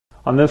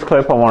On this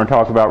clip, I want to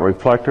talk about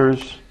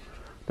reflectors.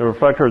 The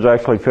reflectors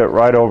actually fit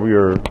right over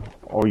your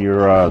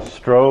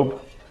strobe,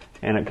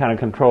 and it kind of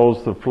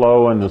controls the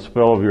flow and the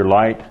spill of your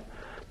light.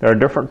 There are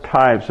different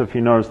types. If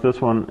you notice,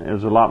 this one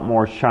is a lot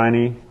more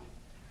shiny.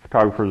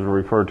 Photographers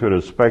refer to it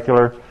as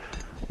specular.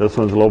 This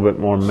one's a little bit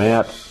more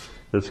matte.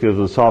 This gives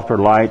a softer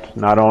light,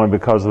 not only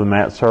because of the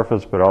matte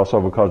surface, but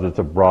also because it's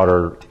a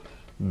broader,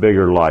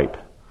 bigger light.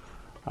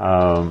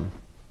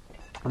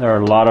 There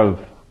are a lot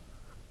of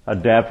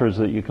adapters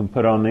that you can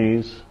put on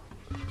these.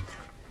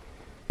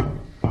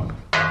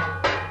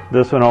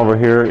 This one over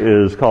here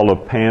is called a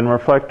pan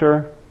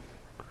reflector.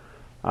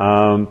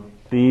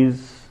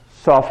 These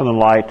soften the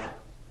light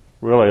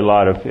really a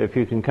lot. If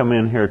you can come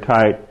in here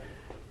tight,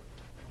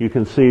 you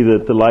can see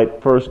that the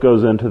light first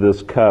goes into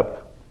this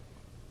cup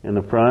in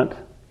the front.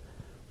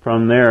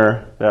 From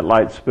there, that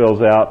light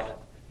spills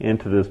out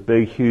into this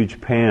big, huge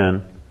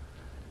pan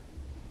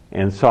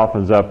and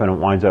softens up, and it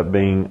winds up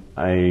being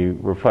a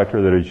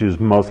reflector that is used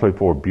mostly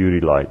for beauty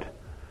light.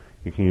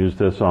 You can use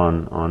this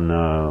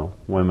on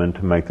women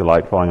to make the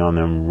light falling on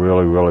them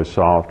really, really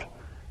soft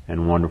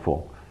and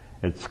wonderful.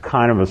 It's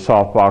kind of a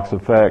softbox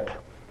effect,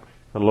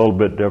 a little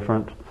bit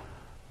different,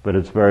 but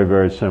it's very,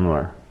 very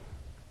similar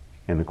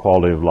in the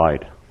quality of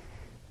light.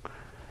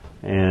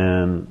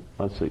 And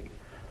let's see.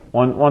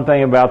 One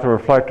thing about the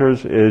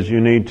reflectors is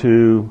you need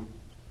to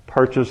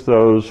purchase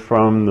those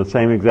from the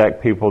same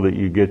exact people that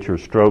you get your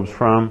strobes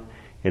from.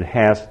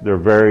 They're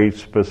very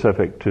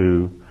specific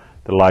to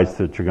the lights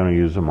that you're going to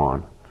use them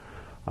on.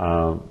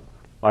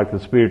 Like the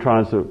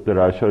speedotrons that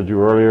I showed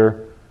you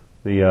earlier,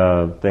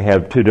 they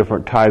have two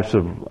different types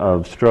of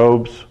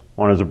strobes.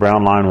 One is a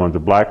brown line, one's a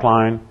black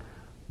line.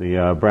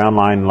 The brown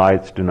line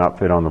lights do not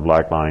fit on the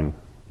black line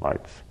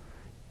lights.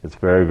 It's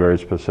very, very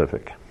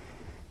specific.